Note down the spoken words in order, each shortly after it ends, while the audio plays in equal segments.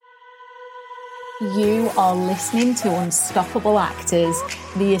You are listening to Unstoppable Actors,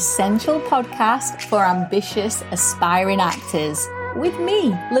 the essential podcast for ambitious, aspiring actors. With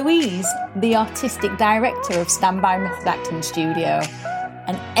me, Louise, the artistic director of Standby Method Acting Studio.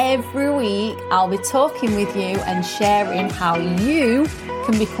 And every week, I'll be talking with you and sharing how you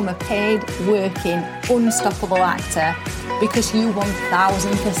can become a paid, working, unstoppable actor, because you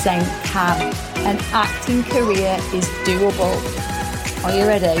 1000% can. An acting career is doable. Are you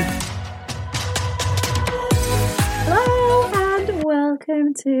ready?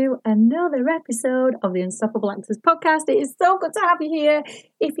 Welcome to another episode of the Unstoppable Actors podcast. It is so good to have you here.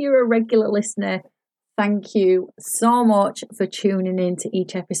 If you're a regular listener, thank you so much for tuning in to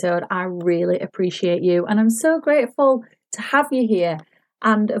each episode. I really appreciate you, and I'm so grateful to have you here.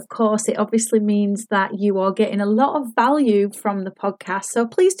 And of course, it obviously means that you are getting a lot of value from the podcast. So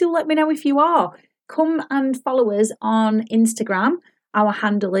please do let me know if you are. Come and follow us on Instagram. Our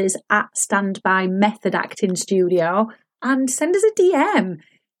handle is @Standby Method Acting Studio. And send us a DM.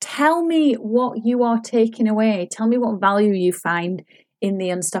 Tell me what you are taking away. Tell me what value you find in the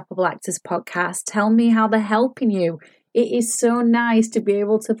Unstoppable Actors podcast. Tell me how they're helping you. It is so nice to be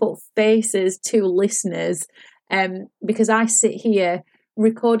able to put faces to listeners, because I sit here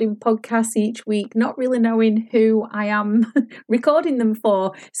recording podcasts each week, not really knowing who I am recording them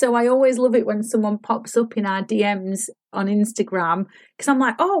for. So I always love it when someone pops up in our DMs on Instagram, because I'm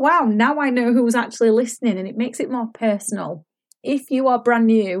like, oh wow, now I know who's actually listening, and it makes it more personal. If you are brand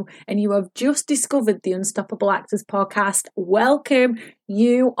new and you have just discovered the Unstoppable Actors podcast, welcome.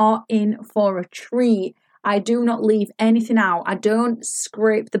 You are in for a treat. I do not leave anything out. I don't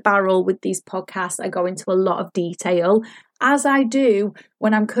scrape the barrel with these podcasts. I go into a lot of detail, as I do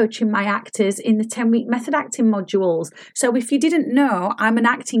when I'm coaching my actors in the 10-week method acting modules. So if you didn't know, I'm an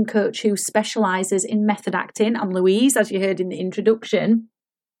acting coach who specialises in method acting. I'm Louise, as you heard in the introduction.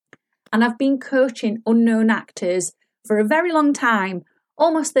 And I've been coaching unknown actors for a very long time,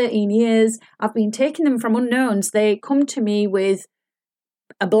 almost 13 years. I've been taking them from unknowns. They come to me with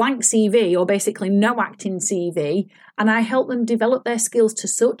a blank CV, or basically no acting CV, and I help them develop their skills to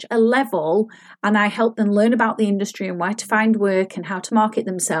such a level, and I help them learn about the industry and where to find work and how to market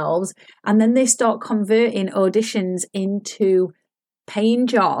themselves, and then they start converting auditions into paying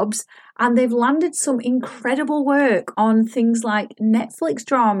jobs, and they've landed some incredible work on things like Netflix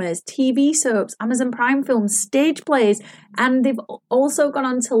dramas, TV soaps, Amazon Prime films, stage plays, and they've also gone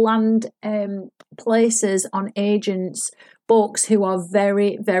on to land places on agents' books who are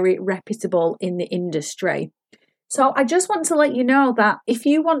very, very reputable in the industry. So I just want to let you know that if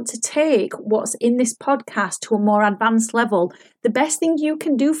you want to take what's in this podcast to a more advanced level, the best thing you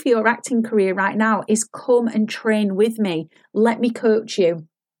can do for your acting career right now is come and train with me. Let me coach you.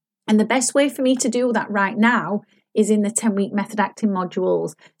 And the best way for me to do that right now is in the 10-week method acting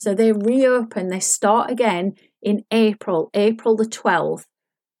modules. So they reopen, they start again in April the 12th.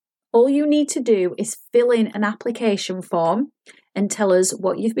 All you need to do is fill in an application form and tell us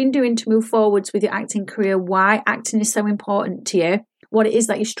what you've been doing to move forwards with your acting career, why acting is so important to you, what it is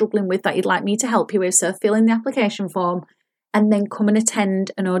that you're struggling with that you'd like me to help you with. So fill in the application form and then come and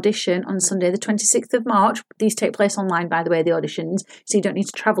attend an audition on Sunday, the 26th of March. These take place online, by the way, the auditions, so you don't need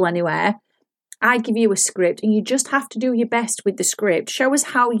to travel anywhere. I give you a script and you just have to do your best with the script. Show us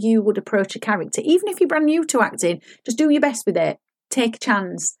how you would approach a character. Even if you're brand new to acting, just do your best with it. Take a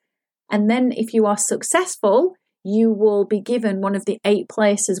chance. And then if you are successful, you will be given one of the 8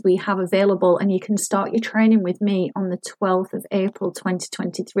 places we have available, and you can start your training with me on the 12th of April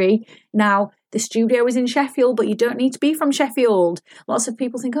 2023. Now, the studio is in Sheffield, but you don't need to be from Sheffield. Lots of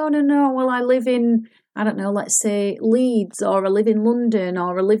people think, oh, no, well, I live in, I don't know, let's say Leeds, or I live in London,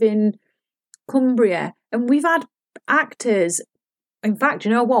 or I live in Cumbria. And we've had actors. In fact,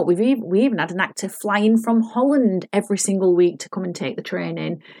 you know what? We even had an actor flying from Holland every single week to come and take the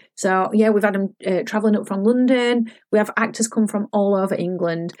training. So, yeah, we've had them travelling up from London. We have actors come from all over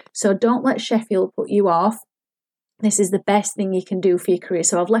England. So don't let Sheffield put you off. This is the best thing you can do for your career.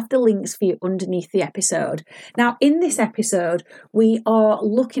 So I've left the links for you underneath the episode. Now, in this episode, we are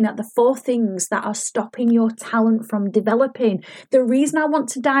looking at the 4 things that are stopping your talent from developing. The reason I want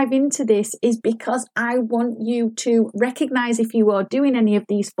to dive into this is because I want you to recognize if you are doing any of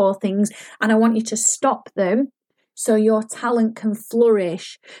these 4 things, and I want you to stop them so your talent can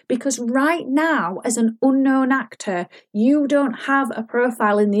flourish. Because right now, as an unknown actor, you don't have a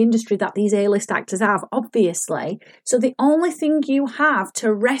profile in the industry that these A-list actors have, obviously. So the only thing you have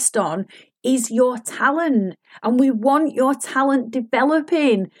to rest on is your talent. And we want your talent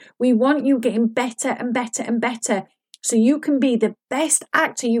developing. We want you getting better and better and better, so you can be the best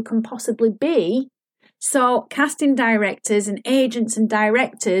actor you can possibly be, So casting directors and agents and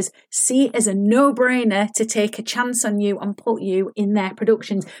directors see it as a no-brainer to take a chance on you and put you in their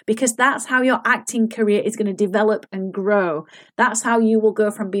productions, because that's how your acting career is going to develop and grow. That's how you will go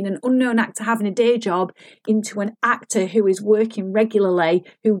from being an unknown actor having a day job into an actor who is working regularly,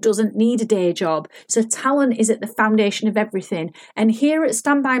 who doesn't need a day job. So talent is at the foundation of everything. And here at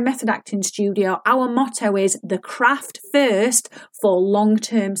Standby Method Acting Studio, our motto is the craft first for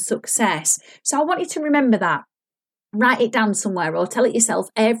long-term success. So I want you to remember that. Write it down somewhere or tell it yourself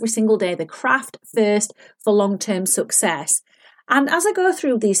every single day, the craft first for long-term success. And as I go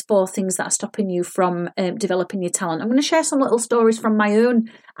through these 4 things that are stopping you from developing your talent, I'm going to share some little stories from my own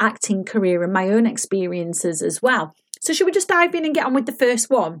acting career and my own experiences as well. So should we just dive in and get on with the first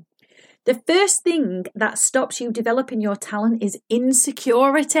one? The first thing that stops you developing your talent is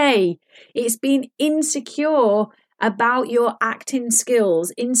insecurity. It's being insecure about your acting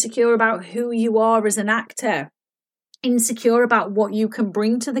skills, insecure about who you are as an actor, insecure about what you can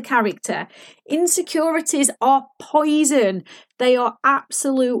bring to the character. Insecurities are poison. They are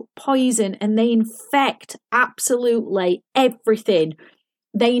absolute poison, and they infect absolutely everything.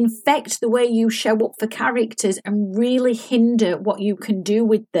 They infect the way you show up for characters and really hinder what you can do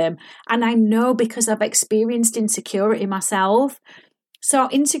with them. And I know because I've experienced insecurity myself. So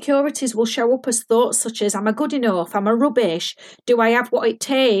insecurities will show up as thoughts such as, am I good enough? Am I rubbish? Do I have what it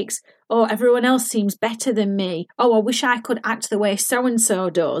takes? Or everyone else seems better than me. Oh, I wish I could act the way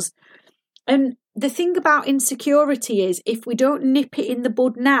so-and-so does. And the thing about insecurity is, if we don't nip it in the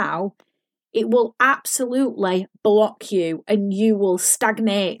bud now, it will absolutely block you and you will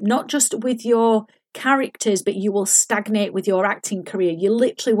stagnate, not just with your characters, but you will stagnate with your acting career. You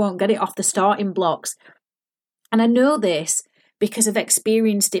literally won't get it off the starting blocks. And I know this because I've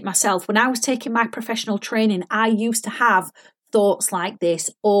experienced it myself. When I was taking my professional training, I used to have thoughts like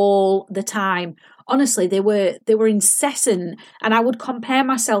this all the time. Honestly, they were incessant, and I would compare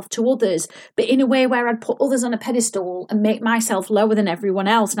myself to others, but in a way where I'd put others on a pedestal and make myself lower than everyone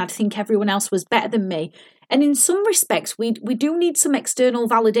else, and I'd think everyone else was better than me. And in some respects, we do need some external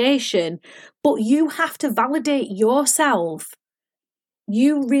validation, but you have to validate yourself.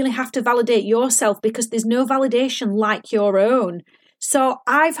 You really have to validate yourself because there's no validation like your own. So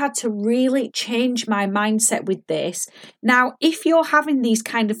I've had to really change my mindset with this. Now, if you're having these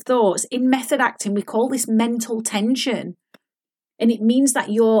kind of thoughts, in method acting, we call this mental tension. And it means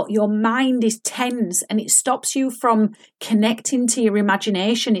that your mind is tense and it stops you from connecting to your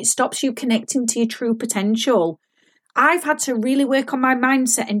imagination. It stops you connecting to your true potential. I've had to really work on my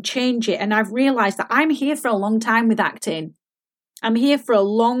mindset and change it. And I've realized that I'm here for a long time with acting. I'm here for a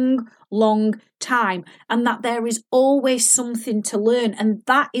long, long time, and that there is always something to learn, and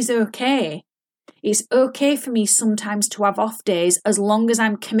that is okay. It's okay for me sometimes to have off days as long as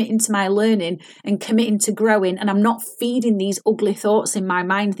I'm committing to my learning and committing to growing, and I'm not feeding these ugly thoughts in my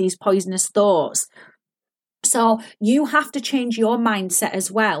mind, these poisonous thoughts. So you have to change your mindset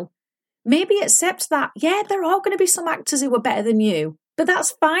as well. Maybe accept that, yeah, there are going to be some actors who are better than you. But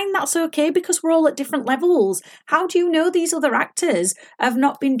that's fine, that's okay, because we're all at different levels. How do you know these other actors have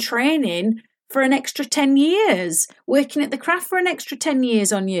not been training for an extra 10 years, working at the craft for an extra 10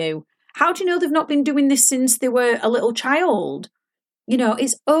 years on you? How do you know they've not been doing this since they were a little child? You know,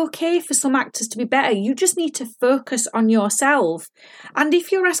 it's okay for some actors to be better. You just need to focus on yourself. And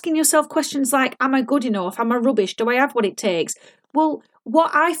if you're asking yourself questions like, am I good enough? Am I rubbish? Do I have what it takes? Well,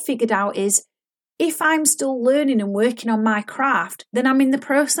 what I figured out is, if I'm still learning and working on my craft, then I'm in the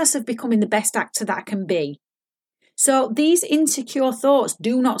process of becoming the best actor that I can be. So these insecure thoughts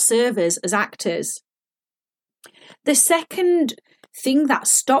do not serve us as actors. The second thing that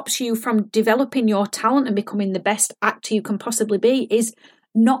stops you from developing your talent and becoming the best actor you can possibly be is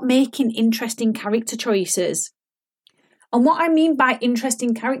not making interesting character choices. And what I mean by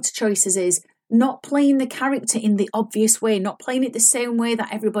interesting character choices is not playing the character in the obvious way, not playing it the same way that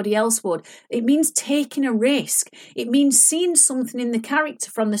everybody else would. It means taking a risk. It means seeing something in the character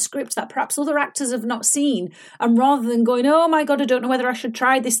from the script that perhaps other actors have not seen. And rather than going, oh my God, I don't know whether I should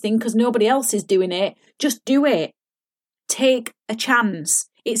try this thing because nobody else is doing it, just do it. Take a chance.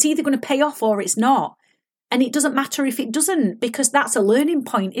 It's either going to pay off or it's not. And it doesn't matter if it doesn't, because that's a learning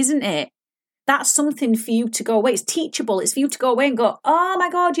point, isn't it? That's something for you to go away. It's teachable. It's for you to go away and go, oh my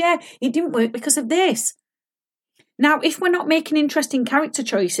God, yeah, it didn't work because of this. Now, if we're not making interesting character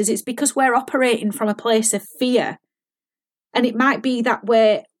choices, it's because we're operating from a place of fear. And it might be that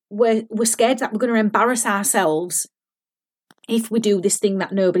we're scared that we're going to embarrass ourselves if we do this thing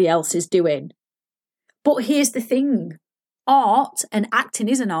that nobody else is doing. But here's the thing. Art, and acting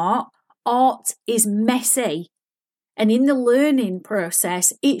is an art, art is messy. And in the learning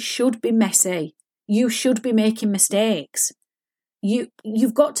process, it should be messy. you should be making mistakes.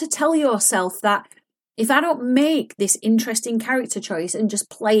 You've got to tell yourself that if I don't make this interesting character choice and just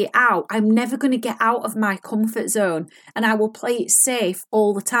play it out, I'm never going to get out of my comfort zone, and I will play it safe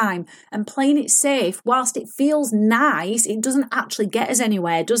all the time. And playing it safe, whilst it feels nice, it doesn't actually get us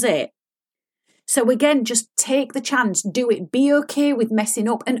anywhere, does it? So again, just take the chance, do it, be okay with messing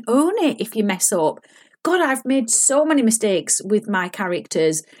up and own it if you mess up. God, I've made so many mistakes with my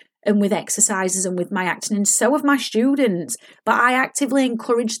characters and with exercises and with my acting, and so have my students, but I actively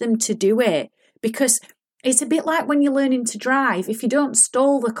encourage them to do it, because it's a bit like when you're learning to drive. If you don't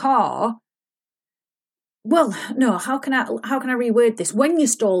stall the car, well, no, how can I reword this? When you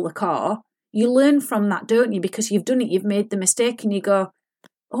stall the car, you learn from that, don't you? Because you've done it, you've made the mistake, and you go,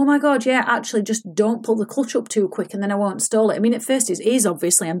 oh my God, yeah, actually just don't pull the clutch up too quick and then I won't stall it. I mean, at first it is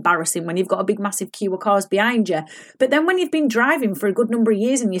obviously embarrassing when you've got a big massive queue of cars behind you. But then when you've been driving for a good number of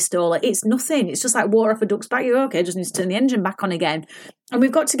years and you stall it, it's nothing. It's just like water off a duck's back. You're okay, just need to turn the engine back on again. And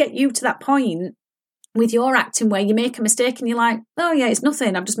we've got to get you to that point with your acting where you make a mistake and you're like, oh yeah, it's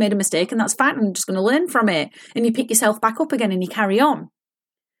nothing. I've just made a mistake and that's fine. I'm just going to learn from it. And you pick yourself back up again and you carry on.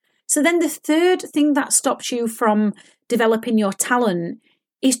 So then the third thing that stops you from developing your talent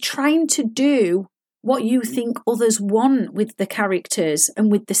is trying to do what you think others want with the characters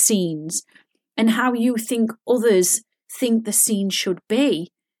and with the scenes, and how you think others think the scene should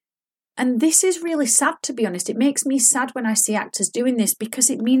be. And this is really sad, to be honest. It makes me sad when I see actors doing this, because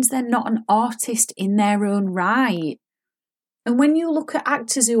it means they're not an artist in their own right. And when you look at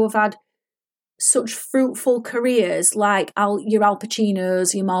actors who have had such fruitful careers, like your Al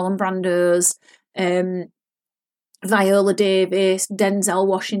Pacinos, your Marlon Brandos, Viola Davis, Denzel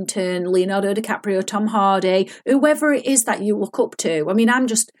Washington, Leonardo DiCaprio, Tom Hardy, whoever it is that you look up to. I mean, I'm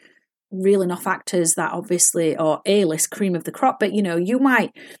just reeling off actors that obviously are A-list cream of the crop, but you know, you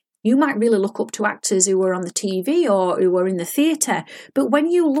might really look up to actors who are on the TV or who are in the theatre. But when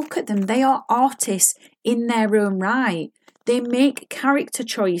you look at them, they are artists in their own right. They make character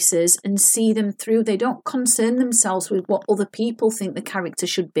choices and see them through. They don't concern themselves with what other people think the character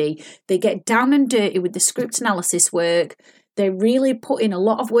should be. They get down and dirty with the script analysis work. They really put in a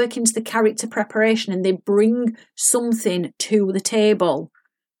lot of work into the character preparation, and they bring something to the table.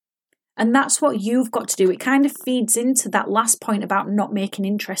 And that's what you've got to do. It kind of feeds into that last point about not making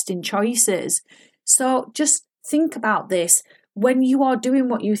interesting choices. So just think about this. When you are doing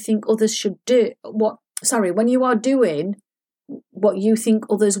what you think others should do, when you are doing what you think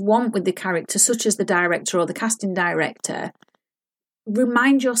others want with the character, such as the director or the casting director,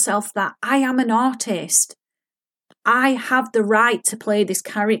 remind yourself that I am an artist. I have the right to play this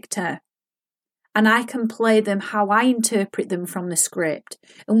character, and I can play them how I interpret them from the script.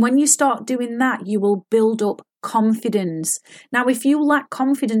 And when you start doing that, you will build up confidence. Now, if you lack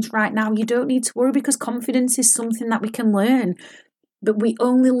confidence right now, you don't need to worry, because confidence is something that we can learn, but we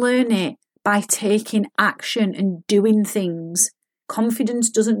only learn it by taking action and doing things. Confidence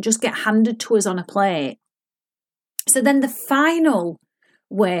doesn't just get handed to us on a plate. So then the final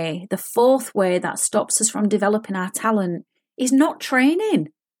way, the fourth way that stops us from developing our talent, is not training.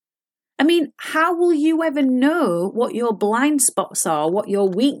 I mean, how will you ever know what your blind spots are, what your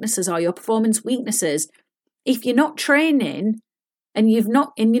weaknesses are, your performance weaknesses, if you're not training and you're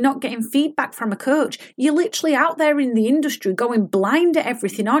not getting feedback from a coach? You're literally out there in the industry going blind at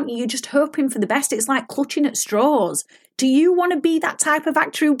everything, aren't you? You're just hoping for the best. It's like clutching at straws. Do you want to be that type of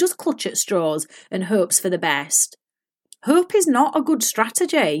actor who does clutch at straws and hopes for the best? Hope is not a good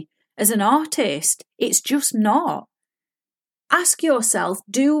strategy as an artist. It's just not. Ask yourself,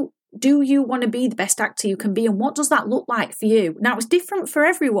 do you want to be the best actor you can be, and what does that look like for you? Now, it's different for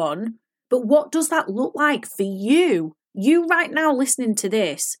everyone, but what does that look like for you? You right now listening to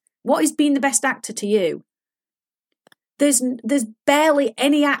this, what is being the best actor to you? There's barely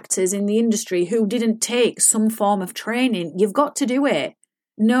any actors in the industry who didn't take some form of training. You've got to do it.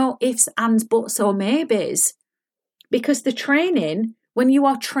 No ifs, ands, buts, or maybes. Because the training, when you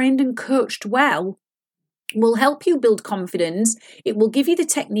are trained and coached well, will help you build confidence. It will give you the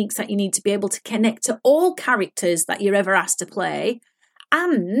techniques that you need to be able to connect to all characters that you're ever asked to play.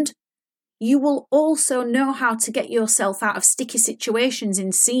 And you will also know how to get yourself out of sticky situations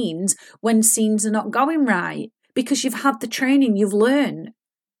in scenes when scenes are not going right, because you've had the training, you've learned.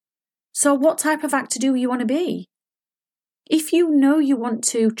 So what type of actor do you want to be? If you know you want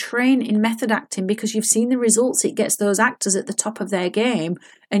to train in method acting because you've seen the results it gets those actors at the top of their game,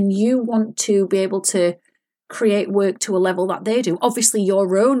 and you want to be able to create work to a level that they do, obviously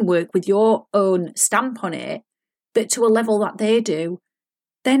your own work with your own stamp on it, but to a level that they do,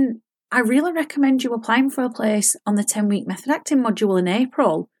 then I really recommend you applying for a place on the 10-week method acting module in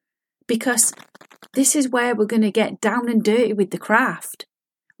April, because This is where we're going to get down and dirty with the craft.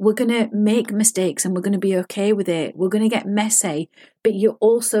 We're going to make mistakes and we're going to be okay with it. We're going to get messy, but you're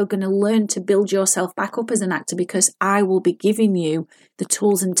also going to learn to build yourself back up as an actor, because I will be giving you the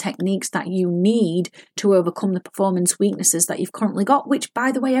tools and techniques that you need to overcome the performance weaknesses that you've currently got, which,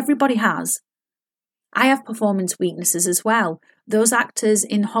 by the way, everybody has. I have performance weaknesses as well. Those actors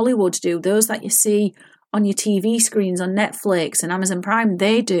in Hollywood do. Those that you see on your TV screens on Netflix and Amazon Prime,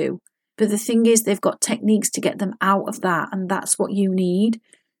 they do. But the thing is, they've got techniques to get them out of that, and that's what you need.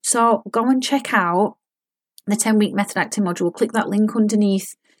 So go and check out the 10-week method acting module. Click that link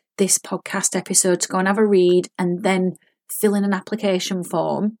underneath this podcast episode to go and have a read, and then fill in an application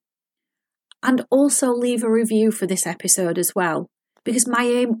form. And also leave a review for this episode as well, because my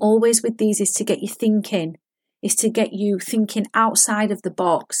aim always with these is to get you thinking, is to get you thinking outside of the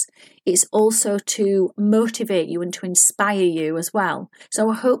box. It's also to motivate you and to inspire you as well. So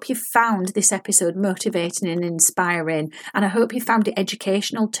I hope you found this episode motivating and inspiring, and I hope you found it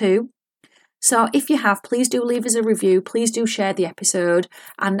educational too. So if you have, please do leave us a review. Please do share the episode,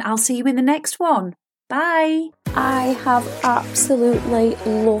 and I'll see you in the next one. Bye. I have absolutely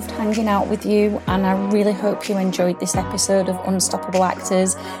loved hanging out with you, and I really hope you enjoyed this episode of Unstoppable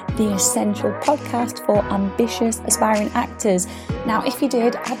Actors, the essential podcast for ambitious, aspiring actors. Now, if you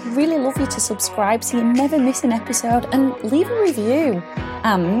did, I'd really love you to subscribe so you never miss an episode, and leave a review.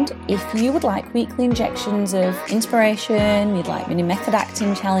 And if you would like weekly injections of inspiration, you'd like mini method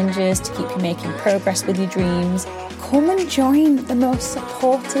acting challenges to keep you making progress with your dreams, come and join the most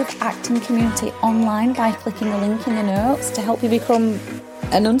supportive acting community online by clicking the link in the notes to help you become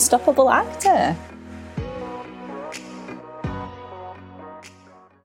an unstoppable actor.